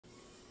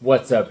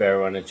What's up,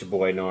 everyone? It's your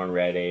boy Norn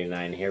Red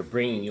 89 here,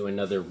 bringing you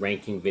another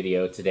ranking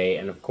video today.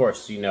 And of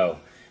course, you know,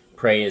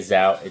 Prey is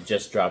out. It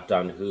just dropped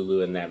on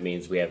Hulu, and that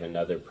means we have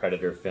another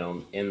Predator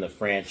film in the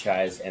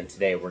franchise. And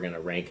today we're going to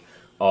rank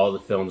all the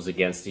films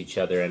against each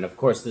other. And of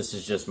course, this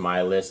is just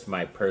my list,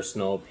 my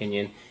personal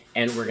opinion.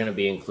 And we're going to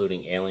be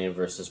including Alien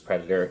vs.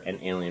 Predator and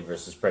Alien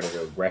vs.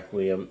 Predator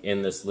Requiem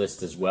in this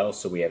list as well.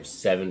 So we have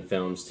 7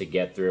 films to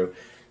get through.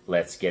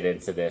 Let's get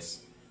into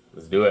this.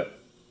 Let's do it.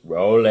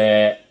 Roll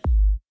it.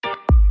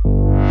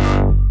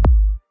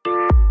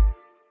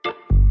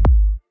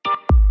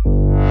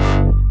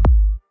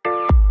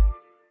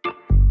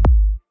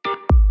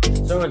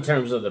 So in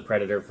terms of the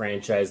Predator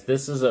franchise,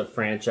 this is a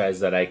franchise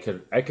that I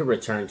could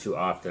return to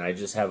often. I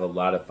just have a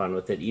lot of fun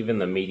with it. Even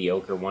the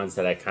mediocre ones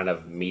that I kind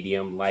of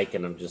medium like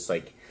and I'm just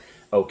like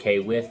okay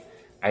with,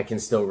 I can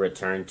still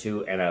return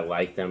to, and I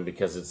like them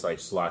because it's like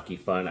schlocky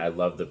fun. I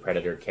love the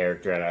Predator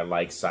character, and I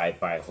like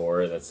sci-fi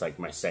horror. That's like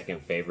my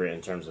second favorite in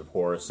terms of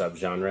horror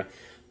subgenre.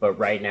 But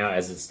right now,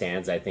 as it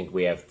stands, I think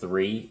we have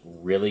 3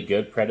 really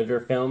good Predator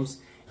films,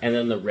 and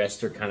then the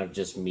rest are kind of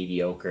just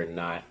mediocre,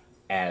 not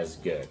as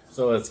good.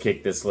 So let's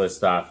kick this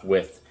list off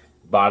with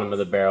bottom of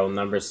the barrel,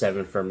 number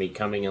 7 for me,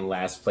 coming in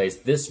last place.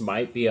 This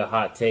might be a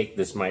hot take.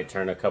 This might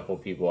turn a couple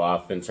people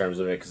off in terms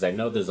of it, because I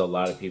know there's a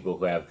lot of people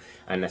who have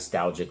a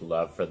nostalgic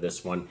love for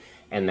this one,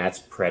 and that's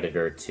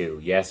Predator 2.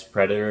 Yes,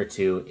 Predator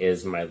 2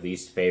 is my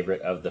least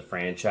favorite of the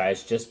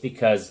franchise, just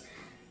because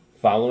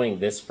following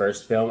this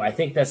first film, I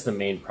think that's the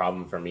main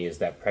problem for me, is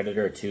that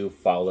Predator 2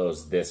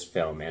 follows this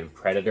film, and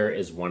Predator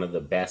is one of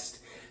the best,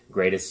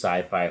 greatest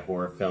sci-fi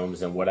horror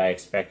films, and what I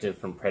expected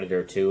from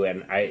Predator 2.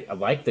 And I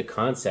like the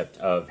concept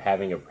of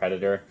having a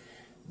Predator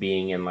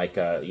being in like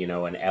a, you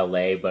know, an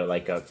LA, but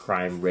like a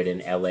crime-ridden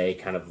LA,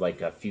 kind of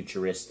like a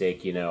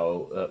futuristic, you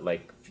know,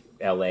 like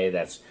LA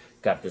that's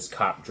got this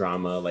cop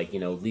drama, like, you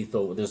know,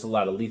 lethal. There's a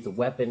lot of Lethal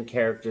Weapon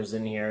characters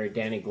in here,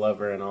 Danny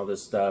Glover and all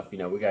this stuff. You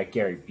know, we got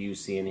Gary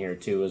Busey in here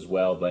too as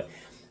well, but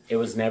it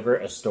was never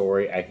a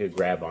story I could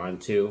grab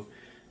onto.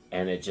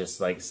 And it just,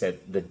 like I said,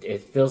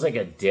 it feels like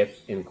a dip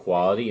in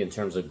quality in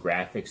terms of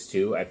graphics,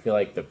 too. I feel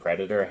like the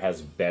Predator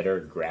has better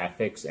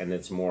graphics, and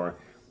it's more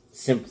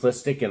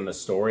simplistic in the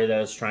story that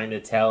it's trying to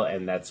tell,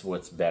 and that's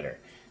what's better.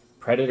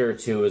 Predator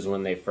 2 is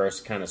when they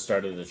first kind of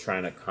started to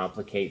try to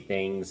complicate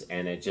things,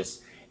 and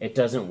it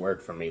doesn't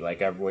work for me.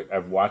 Like, I've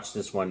watched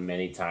this one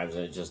many times,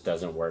 and it just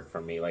doesn't work for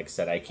me. Like I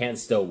said, I can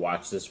still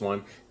watch this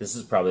one. This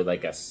is probably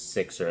like a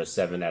 6 or a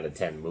 7 out of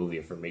 10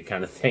 movie for me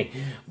kind of thing.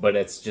 But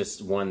it's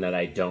just one that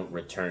I don't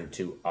return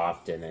to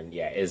often, and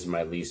yeah, is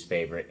my least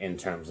favorite in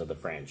terms of the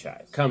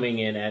franchise. Coming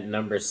in at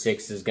number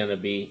 6 is going to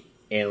be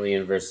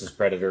Alien vs.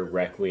 Predator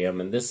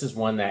Requiem. And this is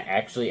one that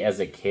actually, as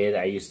a kid,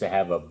 I used to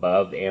have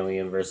above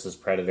Alien vs.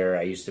 Predator.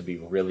 I used to be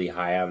really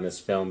high on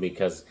this film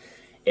because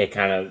it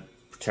kind of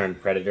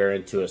turned Predator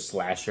into a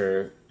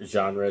slasher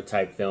genre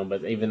type film,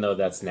 but even though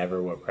that's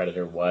never what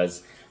Predator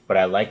was, but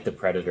I like the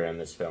Predator in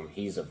this film.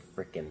 He's a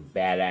freaking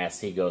badass.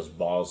 He goes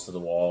balls to the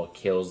wall,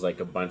 kills like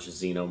a bunch of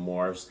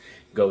xenomorphs,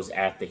 goes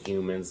at the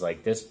humans.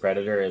 Like, this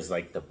Predator is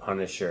like the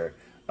Punisher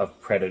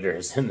of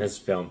Predators in this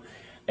film.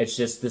 It's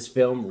just, this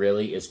film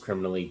really is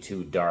criminally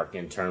too dark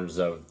in terms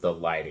of the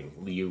lighting.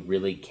 You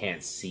really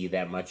can't see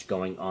that much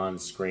going on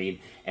screen,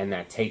 and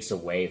that takes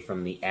away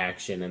from the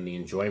action and the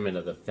enjoyment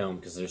of the film,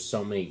 because there's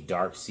so many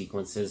dark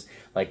sequences.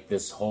 Like,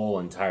 this whole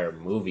entire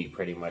movie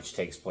pretty much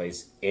takes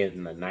place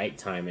in the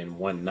nighttime in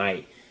one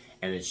night,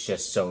 and it's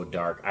just so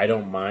dark. I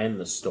don't mind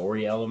the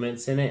story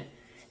elements in it,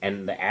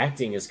 and the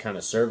acting is kind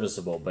of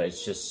serviceable, but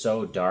it's just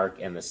so dark,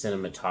 and the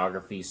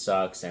cinematography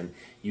sucks, and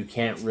you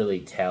can't really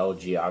tell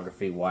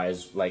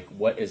geography-wise like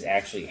what is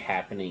actually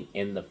happening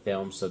in the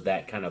film, so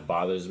that kind of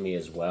bothers me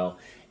as well.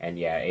 And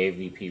yeah,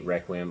 AVP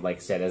Requiem, like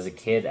I said, as a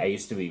kid, I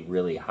used to be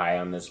really high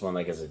on this one,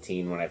 like as a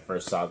teen when I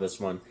first saw this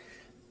one.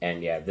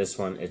 And yeah, this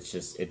one,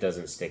 it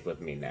doesn't stick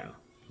with me now.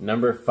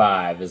 Number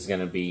 5 is going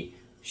to be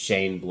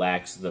Shane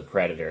Black's The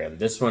Predator, and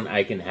this one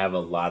I can have a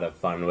lot of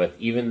fun with,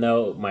 even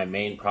though my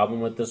main problem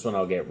with this one,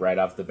 I'll get right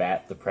off the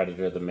bat, The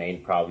Predator, the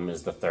main problem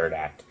is the third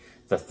act.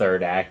 The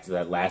third act,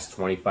 that last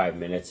 25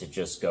 minutes, it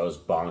just goes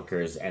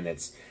bonkers, and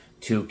it's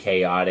too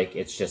chaotic.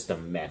 It's just a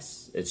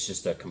mess. It's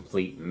just a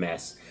complete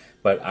mess.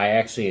 But I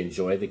actually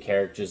enjoy the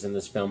characters in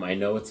this film. I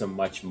know it's a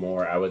much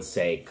more, I would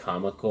say,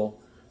 comical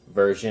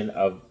version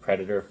of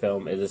Predator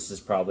film. This is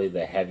probably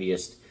the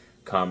heaviest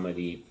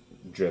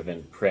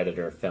comedy-driven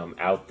Predator film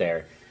out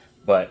there.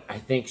 But I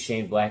think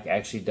Shane Black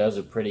actually does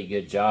a pretty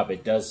good job.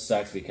 It does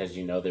suck because,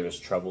 you know, there was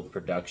troubled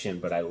production,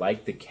 but I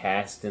like the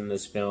cast in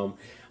this film.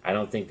 I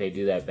don't think they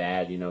do that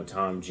bad. You know,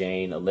 Tom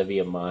Jane,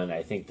 Olivia Munn,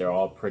 I think they're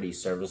all pretty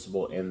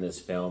serviceable in this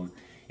film.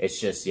 It's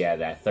just, yeah,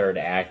 that third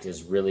act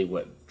is really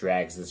what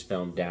drags this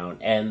film down,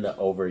 and the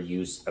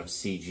overuse of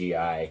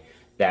CGI,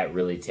 that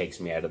really takes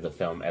me out of the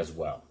film as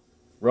well.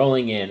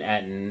 Rolling in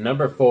at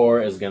number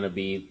 4 is going to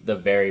be the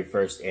very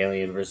first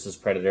Alien vs.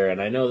 Predator.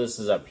 And I know this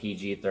is a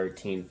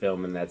PG-13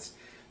 film, and that's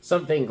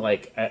something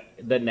like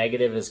the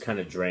negative is kind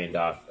of drained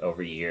off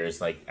over years.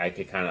 Like, I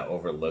could kind of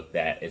overlook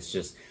that. It's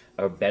just,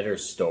 a better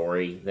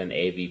story than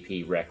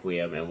AVP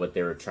Requiem and what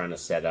they were trying to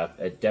set up.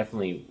 It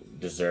definitely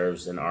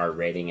deserves an R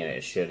rating, and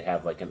it should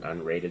have like an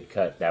unrated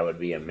cut. That would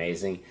be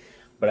amazing.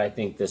 But I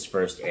think this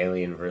first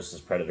Alien versus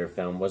Predator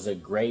film was a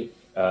great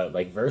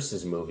like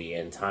versus movie,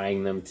 and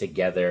tying them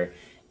together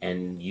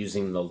and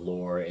using the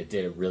lore. It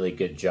did a really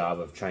good job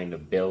of trying to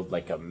build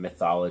like a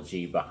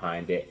mythology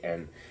behind it.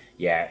 And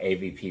yeah,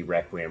 AVP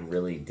Requiem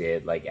really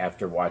did, like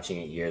after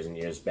watching it years and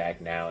years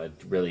back now, it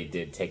really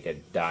did take a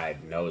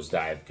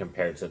nosedive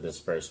compared to this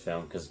first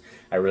film, because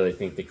I really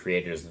think the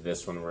creators of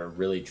this one were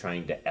really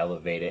trying to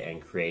elevate it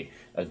and create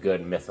a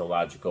good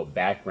mythological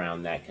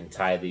background that can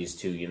tie these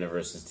two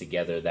universes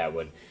together, that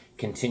would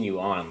continue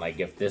on. Like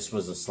if this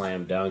was a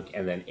slam dunk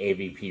and then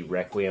AVP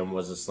Requiem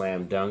was a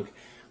slam dunk,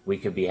 we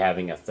could be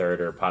having a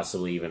third or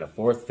possibly even a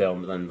fourth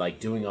film, and like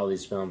doing all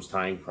these films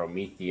tying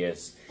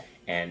Prometheus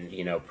and,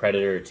 you know,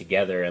 Predator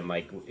together, and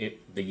like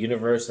the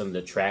universe and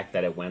the track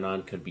that it went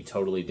on could be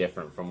totally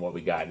different from what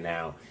we got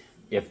now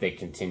if they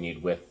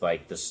continued with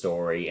like the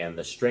story and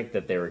the strength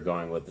that they were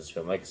going with this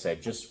film. Like I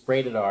said, just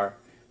rated R,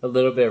 a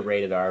little bit of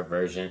rated R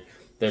version.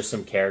 There's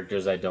some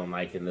characters I don't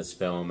like in this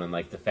film, and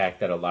like the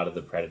fact that a lot of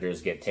the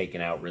Predators get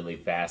taken out really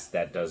fast,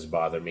 that does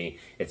bother me.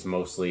 It's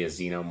mostly a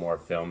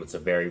xenomorph film. It's a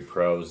very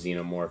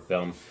pro-xenomorph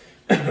film.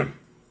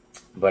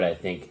 But I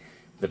think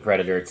the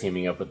Predator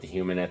teaming up with the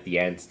human at the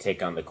end to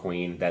take on the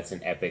Queen, that's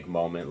an epic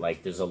moment.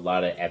 Like there's a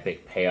lot of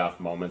epic payoff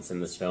moments in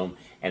this film,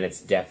 and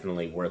it's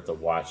definitely worth a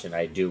watch, and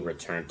I do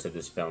return to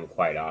this film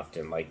quite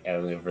often. Like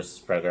Alien vs.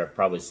 Predator, I've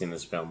probably seen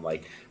this film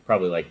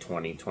probably like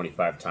 20,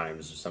 25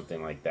 times or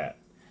something like that.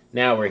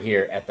 Now we're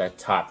here at the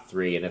top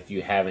 3, and if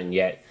you haven't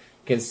yet,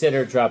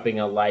 consider dropping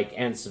a like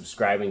and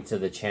subscribing to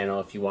the channel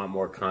if you want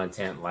more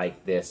content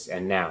like this.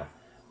 And now,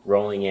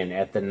 rolling in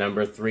at the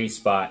number 3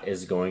 spot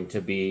is going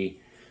to be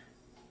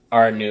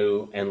our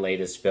new and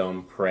latest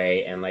film,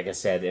 Prey. And like I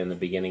said in the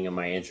beginning of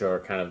my intro, or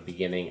kind of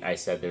beginning, I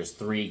said there's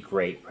 3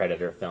 great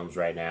Predator films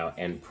right now,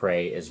 and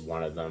Prey is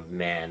one of them.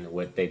 Man,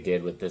 what they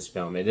did with this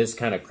film, it is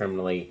kind of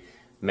criminally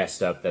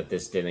messed up that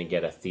this didn't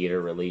get a theater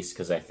release,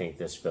 because I think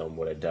this film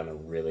would have done a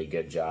really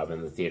good job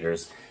in the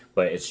theaters.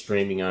 But it's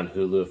streaming on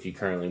Hulu if you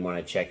currently want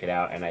to check it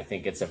out, and I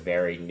think it's a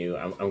very new,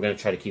 I'm going to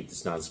try to keep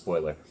this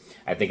non-spoiler.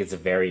 I think it's a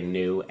very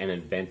new and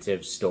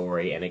inventive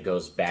story, and it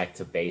goes back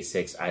to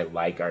basics. I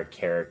like our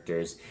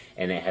characters,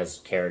 and it has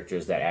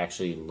characters that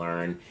actually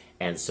learn,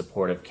 and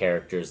supportive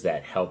characters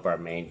that help our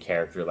main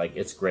character. Like,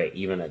 it's great.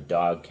 Even a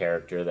dog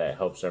character that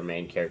helps our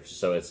main character.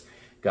 So it's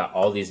got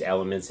all these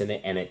elements in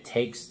it, and it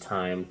takes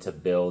time to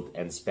build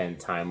and spend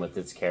time with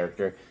its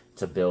character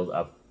to build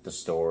up the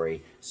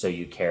story so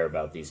you care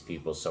about these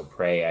people. So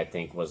Prey, I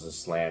think, was a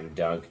slam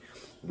dunk,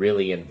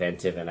 really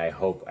inventive, and I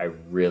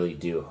really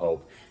do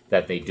hope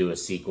that they do a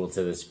sequel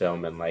to this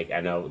film. And like,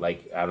 I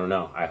don't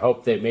know, I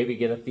hope they maybe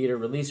get a theater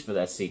release for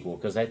that sequel,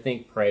 because I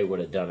think Prey would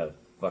have done a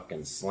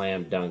fucking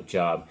slam dunk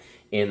job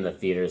in the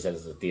theaters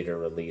as a theater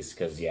release,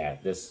 because yeah,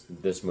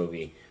 this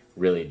movie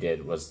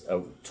really was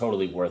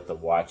totally worth the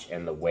watch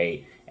and the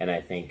wait, and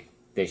I think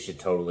they should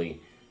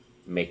totally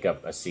make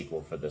up a sequel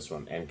for this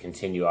one and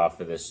continue off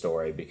of this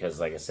story,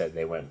 because like I said,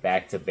 they went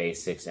back to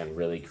basics and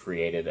really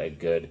created a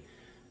good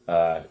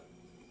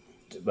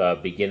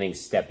beginning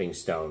stepping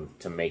stone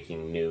to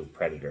making new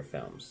Predator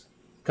films.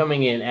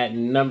 Coming in at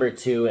number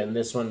 2, and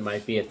this one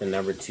might be at the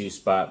number 2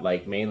 spot,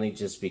 like mainly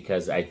just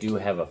because I do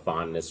have a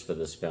fondness for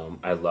this film.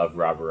 I love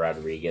Robert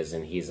Rodriguez,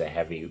 and he's a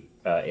heavy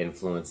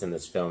influence in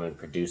this film and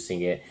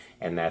producing it,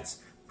 and that's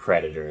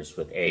Predators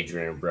with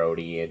Adrian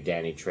Brody and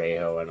Danny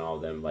Trejo and all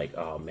them. Like,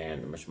 oh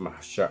man,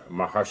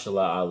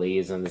 Mahershala Ali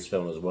is in this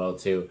film as well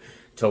too.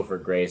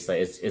 Topher Grace. Like,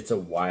 it's a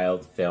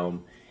wild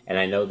film, and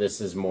I know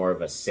this is more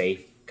of a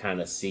safe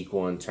kind of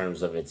sequel in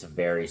terms of it's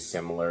very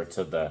similar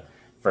to the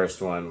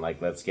first one,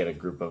 like let's get a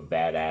group of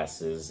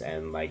badasses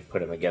and like put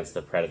them against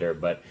the Predator,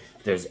 but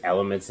there's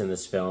elements in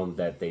this film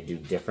that they do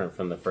different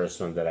from the first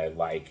one that I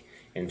like,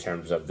 in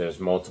terms of there's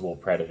multiple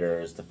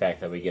Predators, the fact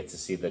that we get to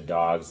see the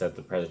dogs that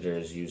the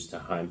Predators use to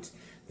hunt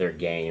their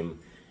game.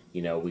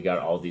 You know, we got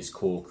all these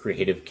cool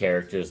creative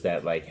characters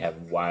that like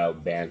have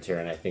wild banter,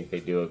 and I think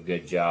they do a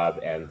good job.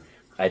 And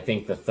I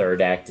think the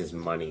third act is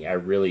money. I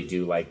really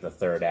do like the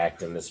third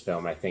act in this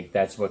film. I think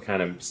that's what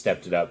kind of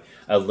stepped it up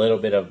a little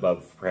bit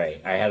above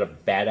Prey. I had a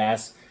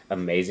badass,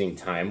 amazing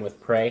time with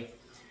Prey,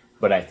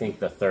 but I think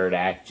the third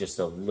act, just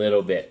a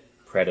little bit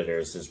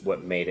Predators, is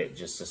what made it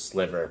just a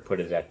sliver, put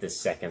it at this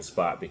second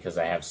spot, because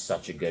I have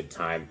such a good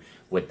time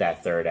with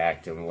that third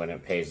act, and when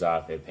it pays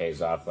off, it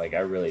pays off. Like, I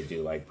really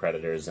do like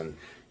Predators, and,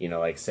 you know,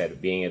 like I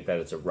said, being it that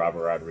it's a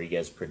Robert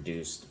Rodriguez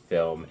produced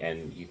film,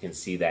 and you can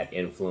see that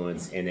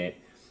influence in it,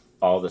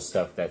 all the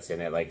stuff that's in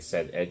it, like I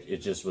said, it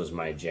just was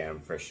my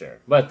jam for sure.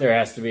 But there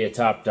has to be a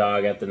top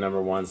dog at the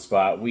number 1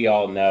 spot. We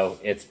all know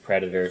it's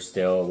Predator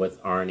still,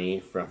 with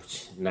Arnie from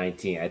I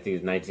think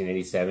it's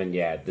 1987.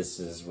 Yeah, this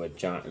is what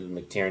John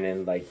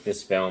McTiernan, like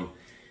this film,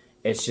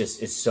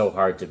 it's so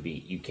hard to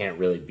beat. You can't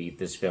really beat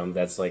this film.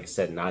 That's, like I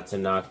said, not to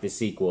knock the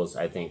sequels.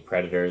 I think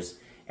Predators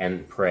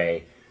and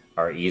Prey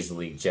are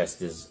easily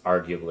just as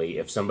arguably,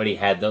 if somebody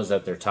had those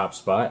at their top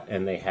spot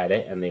and they had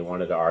it and they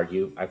wanted to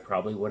argue, I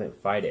probably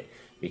wouldn't fight it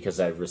because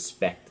I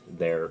respect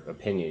their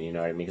opinion, you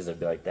know what I mean? Because I'd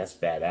be like, that's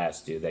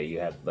badass, dude, that you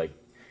have like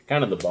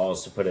kind of the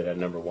balls to put it at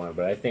number one.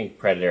 But I think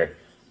Predator,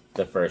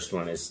 the first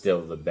one, is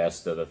still the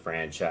best of the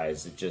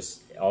franchise. It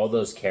just, all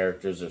those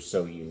characters are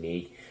so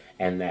unique,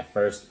 and that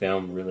first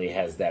film really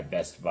has that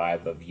best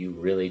vibe of you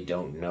really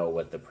don't know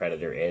what the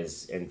Predator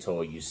is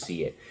until you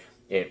see it.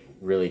 It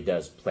really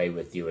does play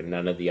with you, and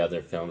none of the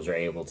other films are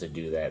able to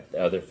do that.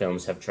 The other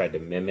films have tried to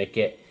mimic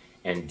it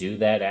and do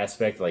that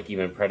aspect, like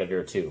even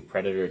Predator 2.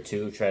 Predator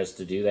 2 tries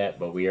to do that,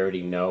 but we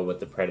already know what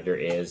the Predator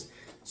is,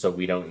 so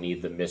we don't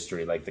need the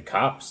mystery. Like the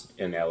cops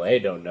in LA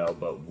don't know,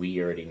 but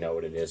we already know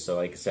what it is. So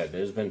like I said,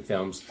 there's been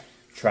films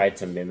tried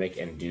to mimic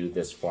and do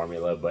this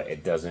formula, but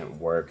it doesn't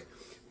work.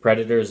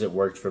 Predators, it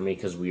worked for me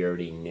because we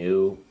already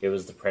knew it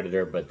was the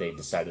Predator, but they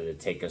decided to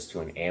take us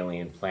to an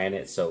alien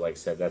planet. So like I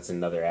said, that's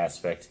another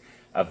aspect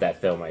of that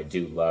film I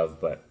do love.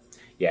 But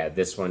yeah,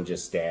 this one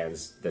just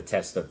stands the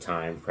test of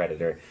time.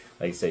 Predator,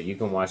 like I said, you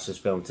can watch this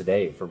film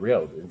today for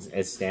real.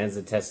 It stands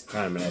the test of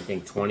time, and I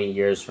think 20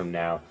 years from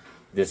now,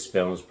 this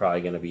film is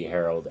probably going to be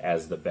heralded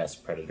as the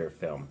best Predator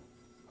film.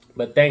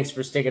 But thanks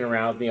for sticking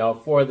around with me all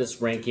for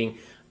this ranking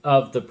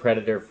of the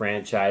Predator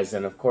franchise.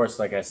 And of course,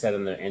 like I said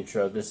in the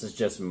intro, this is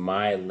just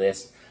my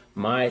list,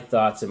 my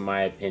thoughts and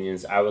my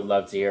opinions. I would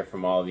love to hear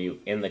from all of you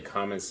in the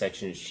comment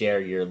section. Share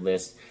your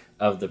list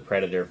of the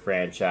Predator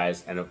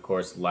franchise, and of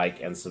course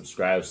like and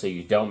subscribe so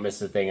you don't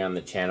miss a thing on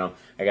the channel.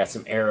 I got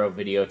some Arrow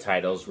video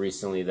titles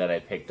recently that I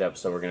picked up,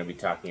 so we're going to be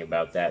talking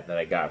about that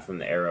I got from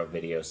the Arrow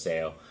video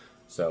sale.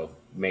 So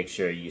make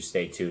sure you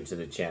stay tuned to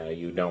the channel.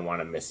 You don't want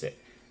to miss it.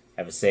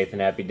 Have a safe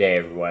and happy day,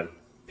 everyone.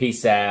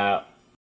 Peace out.